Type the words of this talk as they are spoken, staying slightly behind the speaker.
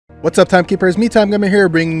What's up, Timekeepers? Me, Time Gamer here,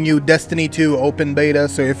 bringing you Destiny 2 Open Beta.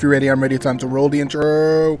 So if you're ready, I'm ready. Time to roll the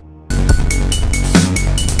intro.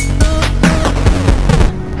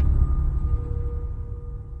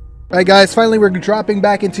 Alright guys, finally we're dropping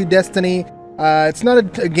back into Destiny. It's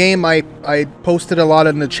not a game I posted a lot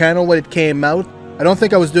on the channel when it came out. I don't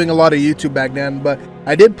think I was doing a lot of YouTube back then, but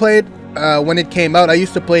I did play it when it came out. I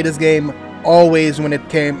used to play this game always when it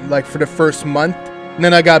came, like for the first month. And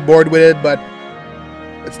then I got bored with it, but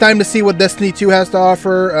it's time to see what Destiny 2 has to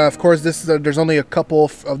offer. Of course, there's only a couple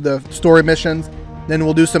of the story missions. Then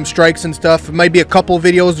we'll do some strikes and stuff. It might be a couple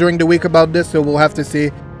videos during the week about this, so we'll have to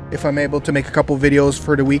see if I'm able to make a couple videos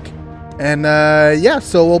for the week. And yeah,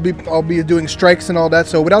 so I'll be doing strikes and all that.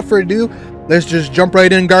 So without further ado, let's just jump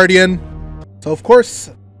right in, Guardian. So of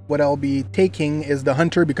course, what I'll be taking is the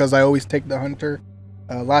Hunter, because I always take the Hunter.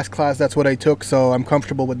 Last class, that's what I took, so I'm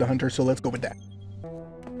comfortable with the Hunter. So let's go with that.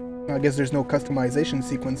 I guess there's no customization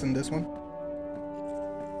sequence in this one.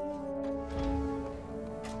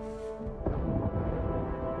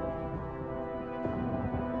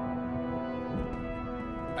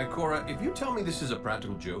 Ikora, if you tell me this is a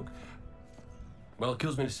practical joke, well, it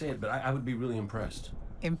kills me to say it, but I would be really impressed.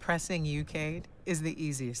 Impressing you, Cade, is the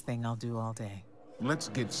easiest thing I'll do all day. Let's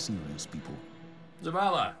get serious, people.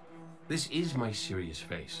 Zavala, this is my serious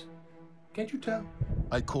face. Can't you tell?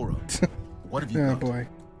 Ikora, what have you Oh got? boy.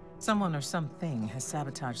 Someone or something has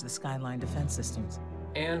sabotaged the Skyline defense systems.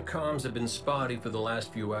 And comms have been spotty for the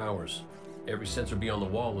last few hours. Every sensor beyond the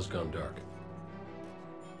wall has gone dark.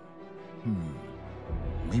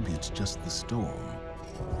 Maybe it's just the storm.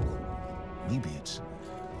 Maybe it's...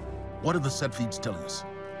 What are the set feeds telling us?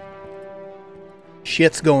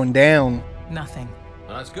 Shit's going down. Nothing.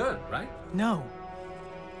 Well, that's good, right? No.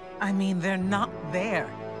 I mean, they're not there.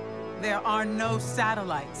 There are no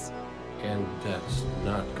satellites. And that's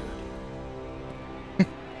not good.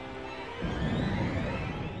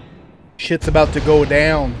 Shit's about to go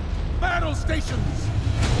down. Battle stations!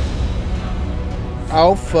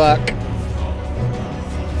 Oh fuck.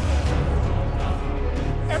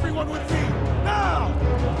 Everyone with me, now!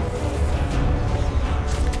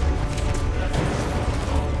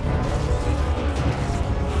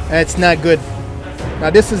 That's not good.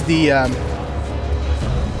 Now this is the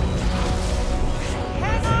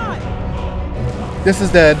Hang on! this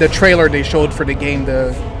is the trailer they showed for the game.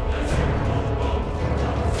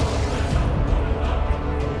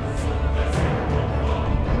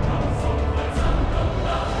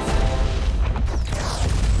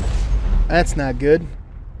 That's not good.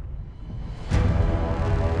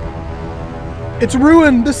 It's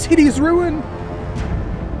ruined. The city's ruined.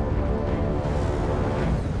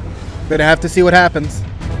 Gonna have to see what happens.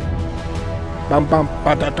 Bum bum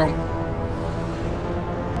ba da dum.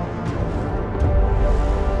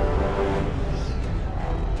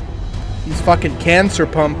 These fucking cancer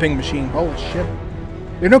pumping machine. Holy shit.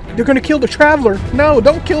 They're gonna kill the Traveler. No,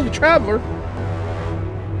 don't kill the Traveler.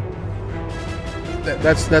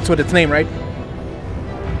 That's what it's named, right?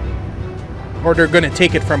 Or they're gonna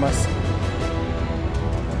take it from us.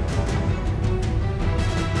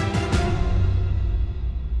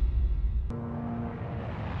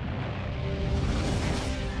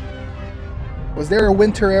 Was there a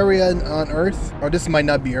winter area on Earth? Or this might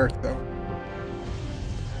not be Earth, though.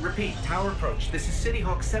 Repeat, tower approach. This is City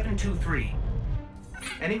Hawk 723.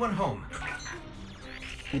 Anyone home?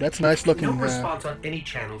 Ooh, that's nice looking. No response on any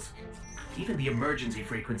channels. Even the emergency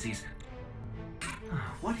frequencies.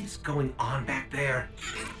 What is going on back there?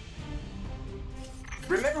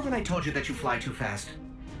 Remember when I told you that you fly too fast?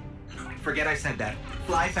 Forget I said that.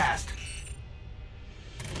 Fly fast.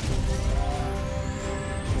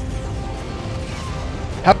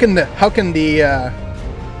 How can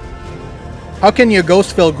your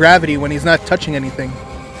ghost feel gravity when he's not touching anything?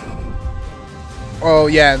 Oh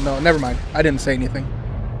yeah, no, never mind. I didn't say anything.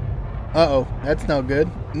 Uh-oh, that's no good.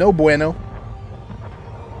 No bueno.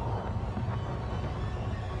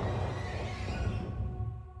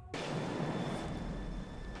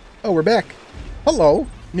 Oh, we're back. Hello.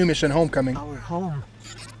 New mission, Homecoming. Our home.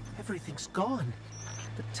 Everything's gone.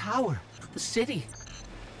 The tower. The city.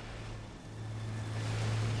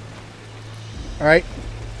 Alright.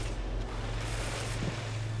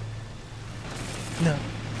 No.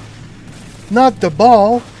 Not the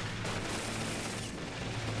ball.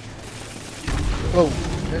 Whoa.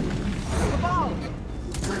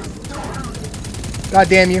 God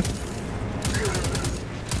damn you.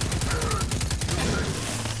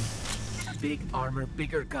 Big armor,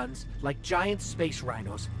 bigger guns, like giant space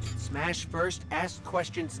rhinos. Smash first, ask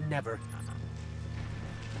questions never.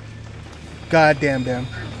 God damn.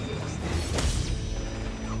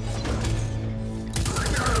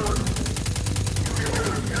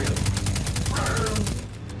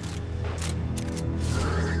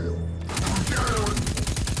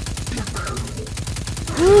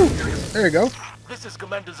 There you go. This is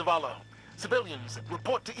Commander Zavala. Civilians,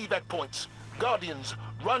 report to evac points. Guardians,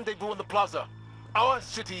 rendezvous in the plaza. Our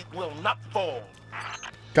city will not fall.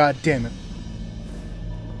 God damn it.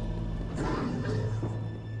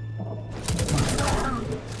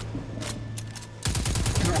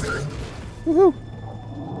 Woohoo!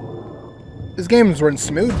 This game's running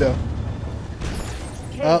smooth though.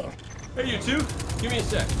 Hey, you two, give me a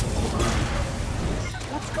sec.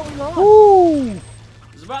 What's going on? Ooh!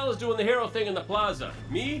 Zavala's doing the hero thing in the plaza.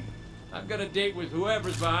 Me? I've got a date with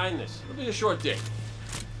whoever's behind this. It'll be a short date.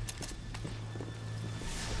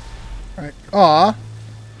 Alright. Aw.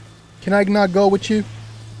 Can I not go with you?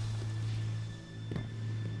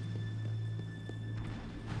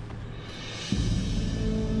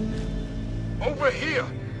 Over here,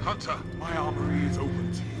 Hunter. My armory is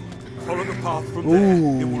open to you. Follow the path from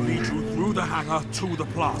there. It will lead you through the hangar to the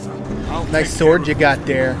plaza. Nice sword you got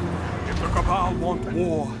there. If the Cabal want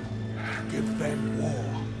war, give them war.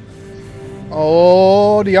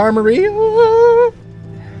 Oh, the armory. Ooh.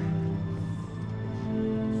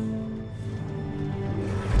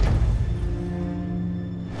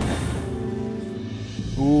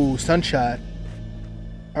 Ooh, sunshot.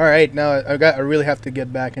 All right, now I really have to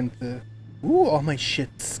get back into. Ooh, all my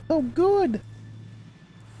shit's so good.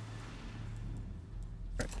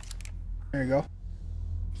 Right. There you go.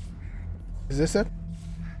 Is this it?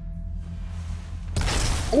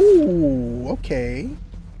 Ooh, okay.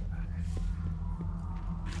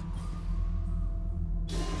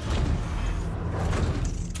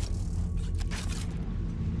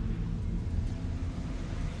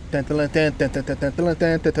 Ooh.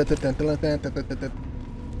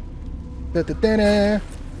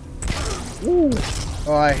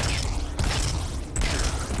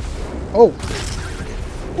 Oh.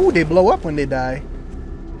 Ooh, they blow up when they die.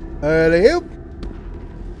 That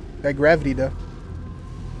gravity though.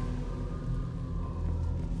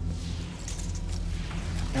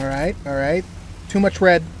 Alright, alright. Too much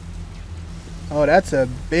red. Oh, that's a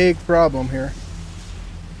big problem here.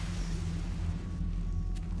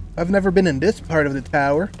 I've never been in this part of the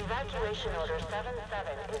tower. Evacuation order 7-7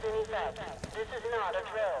 is in effect. This is not a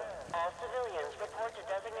drill. All civilians report to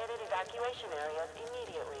designated evacuation areas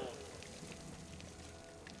immediately.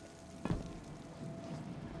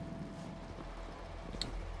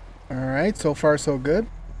 Alright, so far so good.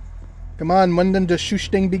 Come on, when did the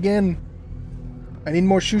shooting begin? I need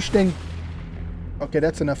more shooting. Okay,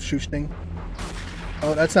 that's enough shooting.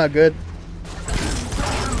 Oh, that's not good.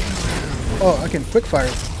 Oh, I can quick fire.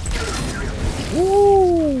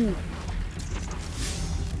 Woo!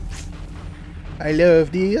 I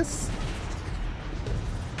love this.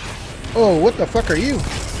 Oh, what the fuck are you?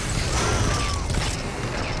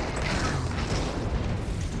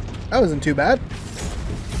 That wasn't too bad.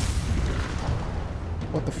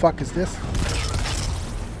 What the fuck is this?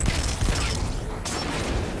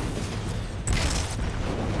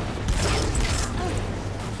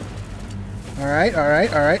 Alright,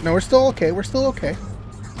 alright, alright. No, we're still okay. We're still okay.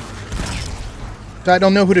 I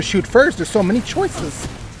don't know who to shoot first. There's so many choices.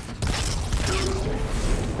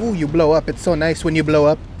 Ooh, you blow up. It's so nice when you blow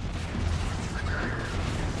up.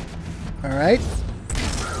 Alright.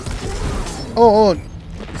 Oh,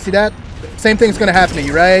 you see that? Same thing's gonna happen to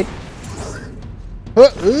you, right?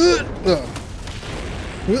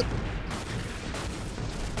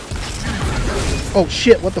 Oh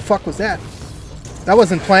shit, what the fuck was that? That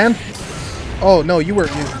wasn't planned? Oh no, you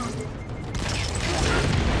weren't.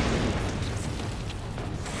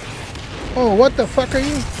 Oh, what the fuck are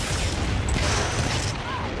you?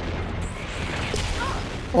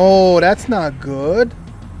 Oh, that's not good.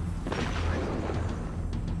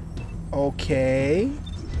 Okay.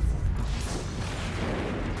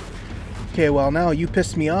 Okay, well now you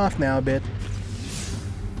pissed me off now a bit.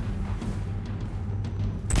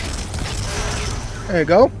 There you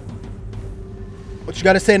go. What you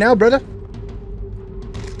gotta say now, brother?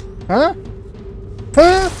 Huh?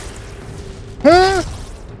 Huh? Huh?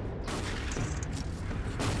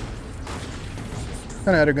 What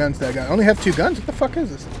kind of other guns that guy? I only have 2 guns? What the fuck is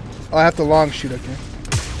this? Oh, I have to long shoot, okay.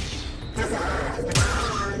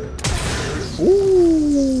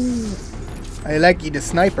 Ooh. I like you, the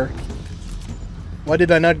sniper. Why did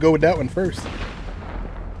I not go with that one first?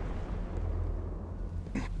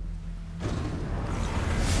 Look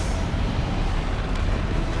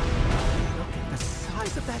at the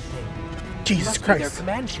size of that thing. Jesus Must be Christ. their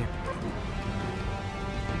command ship.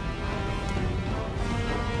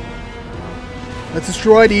 Let's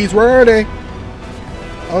destroy these. Where are they?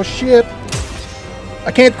 Oh shit.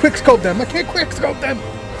 I can't quickscope them. I can't quickscope them.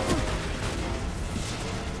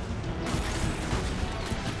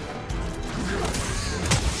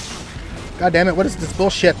 God damn it, what is this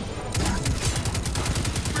bullshit?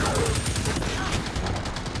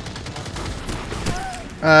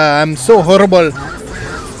 I'm so horrible.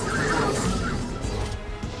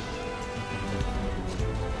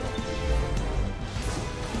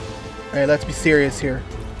 Alright, let's be serious here.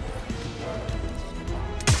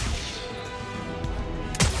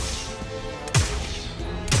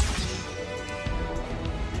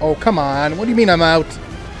 Oh, come on. What do you mean I'm out?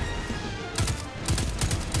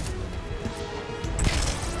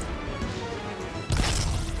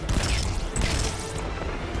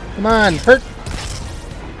 Come on, hurt.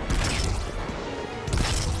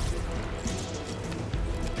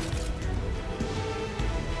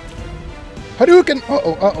 Hadouken!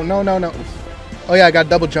 Uh-oh, no. Oh yeah, I got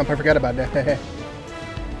double jump. I forgot about that.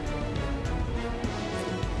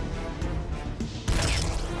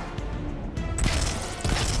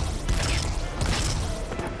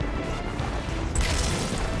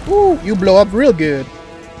 Ooh, you blow up real good.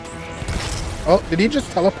 Oh, did he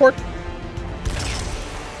just teleport?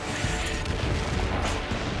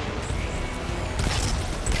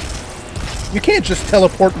 You can't just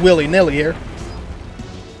teleport willy-nilly here.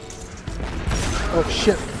 Oh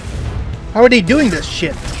shit. How are they doing this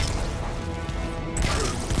shit?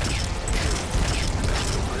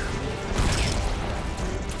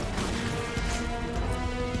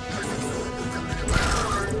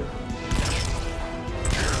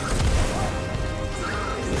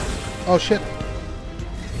 Oh shit.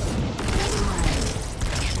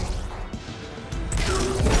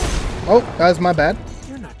 Oh, that was my bad.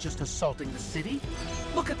 You're not just assaulting the city.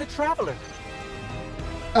 Look at the Traveler.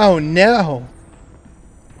 Oh no.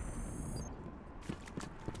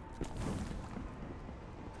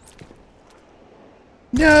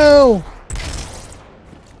 No!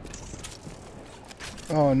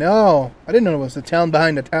 Oh no. I didn't know it was the town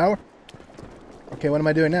behind the tower. Okay, what am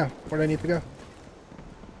I doing now? Where do I need to go?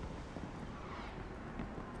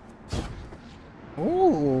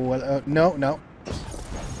 Ooh, no.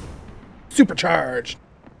 Supercharged!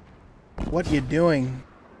 What you doing?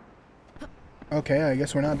 Okay, I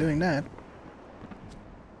guess we're not doing that.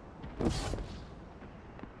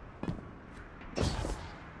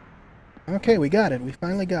 Okay, we got it. We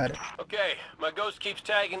finally got it. Okay, my ghost keeps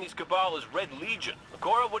tagging these Cabal as Red Legion.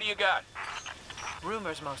 Cora, what do you got?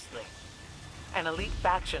 Rumors mostly. An elite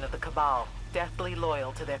faction of the Cabal, deathly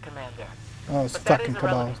loyal to their commander. Oh, it's But that fucking is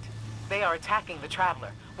Cabal. irrelevant. They are attacking the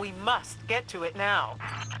Traveler. We must get to it now.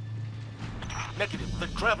 Negative. The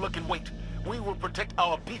Traveler can wait. We will protect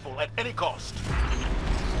our people at any cost.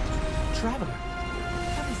 Traveler?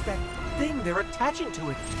 What is that thing they're attaching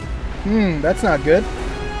to it? That's not good.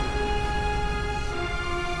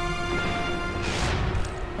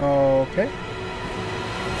 Okay.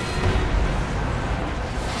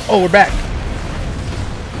 Oh, we're back.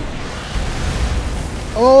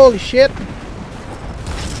 Holy shit.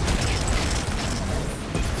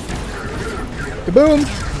 Kaboom.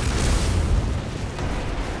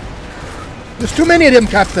 There's too many of them,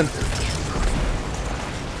 Captain.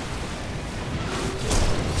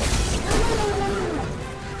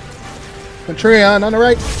 Centurion on the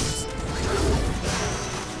right.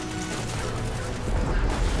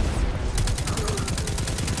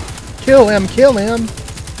 Kill him, kill him.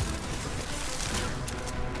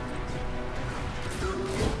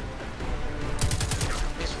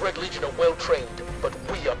 These Red Legion are well trained, but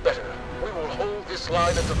we are better. We will hold this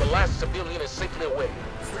line until the last civilian is safely away.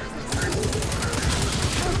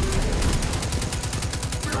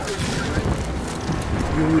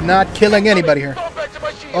 You're not killing anybody here.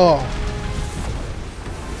 Oh.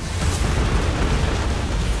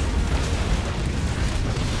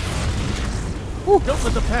 Don't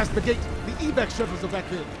let them pass the gate. The evac shuttles are back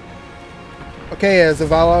there. Okay,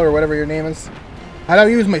 Zavala or whatever your name is. How do I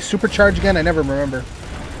use my supercharge again? I never remember.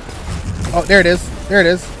 Oh, there it is. There it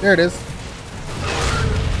is. There it is.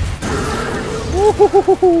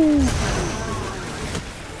 Woo-hoo-hoo-hoo-hoo.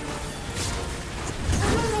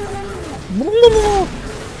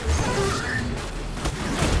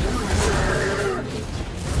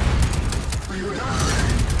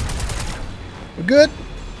 We're good.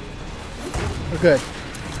 We're good.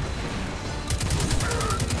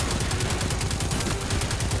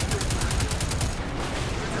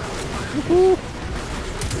 Woohoo.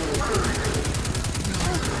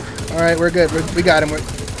 All right, we're good. We got him. We're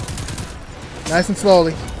nice and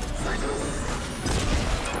slowly.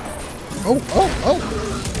 Oh.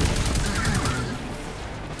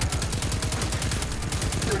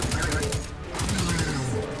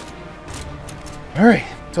 All right.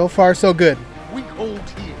 So far, so good. We hold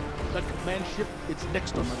here. That command ship, it's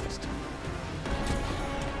next on the list.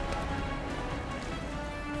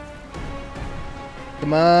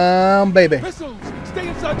 Come on, baby. Missiles! Stay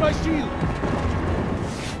inside my shield!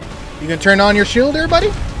 You gonna turn on your shield there,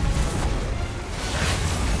 buddy?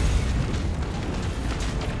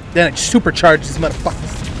 Then it supercharges these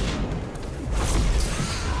motherfuckers.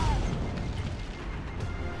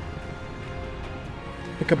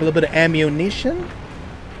 Pick up a little bit of ammunition.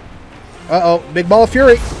 Uh-oh, big ball of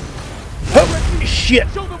fury. Oh, shit.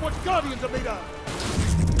 Show them what Guardians are made of!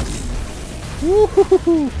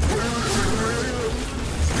 Woo-hoo-hoo-hoo.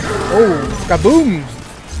 Oh, kabooms.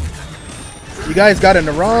 You guys got in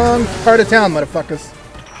the wrong part of town, motherfuckers.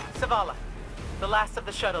 Zavala, the last of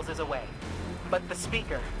the shuttles is away. But the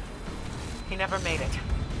speaker, he never made it.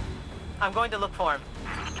 I'm going to look for him.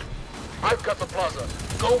 I've got the plaza.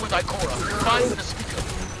 Go with Ikora. Find the speaker.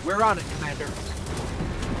 We're on it, Commander.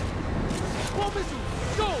 More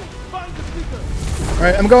missiles! Go! Find the speaker!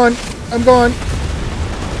 Alright, I'm going. I'm going.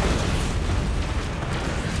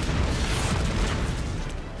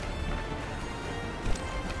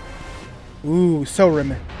 Ooh, so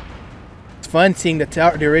reminiscent. It's fun seeing the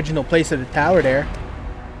tower, the original place of the tower there.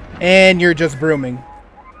 And you're just brooming.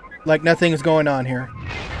 Like nothing's going on here.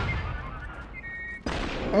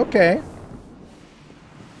 Okay.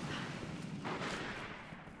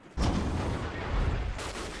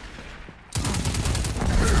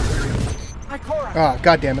 Ah,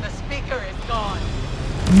 God damn it. The speaker is gone.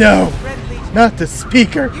 No! Red Legion, Not the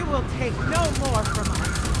speaker! you will take no more from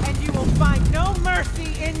us, and you will find no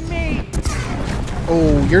mercy in me.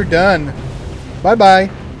 Oh, you're done. Bye-bye.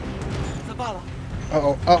 Zavala,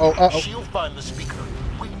 Uh-oh, uh-oh, uh-oh. She'll find the speaker.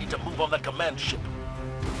 We need to move on that command ship.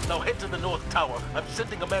 Now head to the North Tower. I'm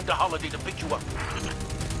sending Amanda Holiday to pick you up.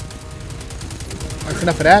 That's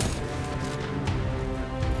enough of that.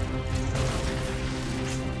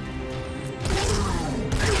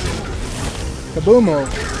 Kaboomo.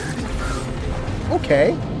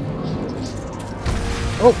 Okay.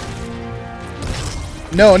 Oh.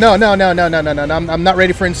 No, no, no, no, no, no, no, no. I'm not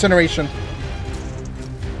ready for incineration.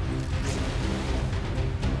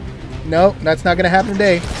 No, that's not gonna happen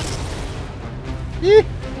today. Eh.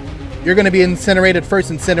 You're gonna be incinerated first,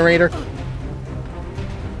 incinerator.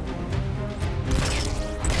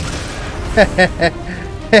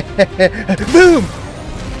 Boom!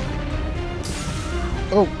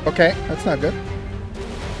 Oh, okay. That's not good.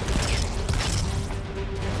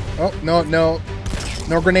 Oh, no, no.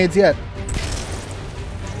 No grenades yet.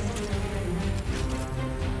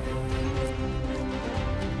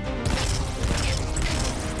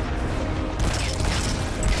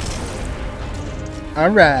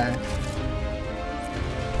 Alright.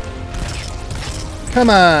 Come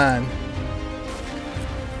on.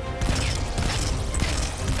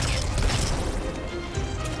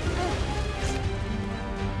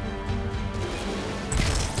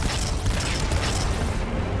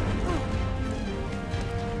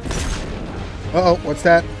 Uh-oh, what's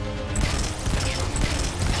that?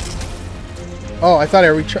 Oh, I thought I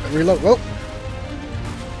reload. Whoa.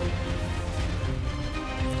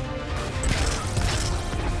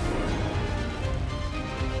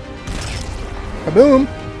 Kaboom!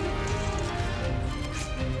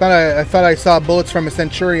 I thought I saw bullets from a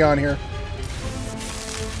Centurion here.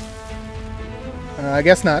 I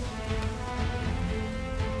guess not.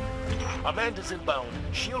 Amanda's inbound.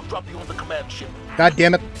 She'll drop you on the command ship. God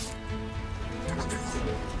damn it.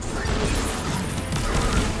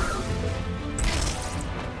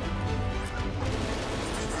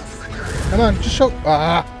 Come on, just show.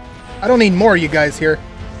 Ah, I don't need more of you guys here.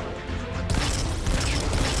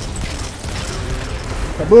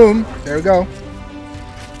 Kaboom! There we go.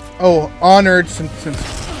 Oh, honored since.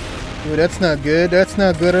 Dude, that's not good. That's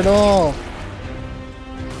not good at all.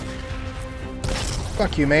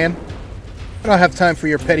 Fuck you, man. I don't have time for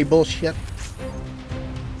your petty bullshit.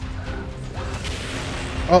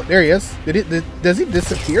 Oh, there he is. Does he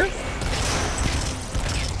disappear?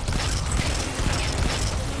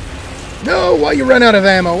 No, why you run out of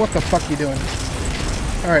ammo? What the fuck you doing?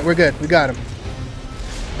 Alright, we're good. We got him.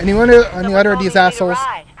 Any other of these assholes?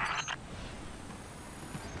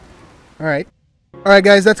 Alright. Alright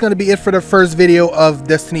guys, that's going to be it for the first video of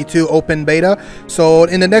Destiny 2 Open Beta. So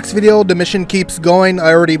in the next video, the mission keeps going.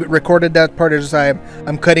 I already recorded that part.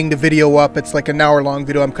 I'm cutting the video up. It's like an hour-long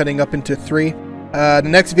video. I'm cutting up into 3. The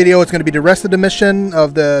next video is going to be the rest of the mission,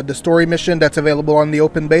 of the story mission that's available on the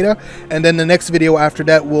Open Beta. And then the next video after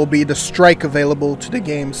that will be the strike available to the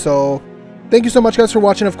game. So thank you so much guys for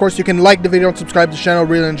watching. Of course, you can like the video and subscribe to the channel.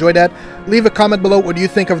 Really enjoy that. Leave a comment below what do you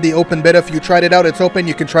think of the Open Beta. If you tried it out, it's open.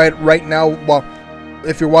 You can try it right now. Well,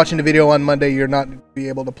 if you're watching the video on Monday, you're not be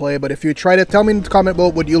able to play. But if you tried it, tell me in the comment below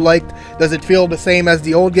what you liked. Does it feel the same as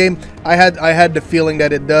the old game? I had the feeling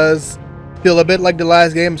that it does. feel a bit like the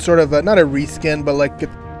last game, sort of not a reskin, but like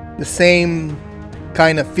the same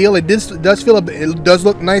kind of feel. It does feel it does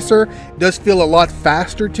look nicer. It does feel a lot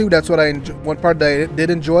faster too. That's what one part that I did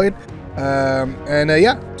enjoy it.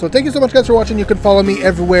 Yeah, so thank you so much guys for watching. You can follow me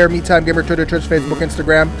everywhere, MeTimeGamer, Twitter, Twitch, Facebook,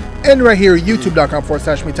 Instagram, and right here,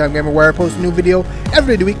 youtube.com/MeTimeGamer, where I post a new video every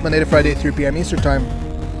day of the week, Monday to Friday at 3 p.m. Eastern Time.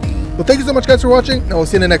 Well, thank you so much guys for watching, and we'll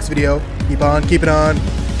see you in the next video. Keep on keeping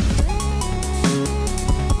on.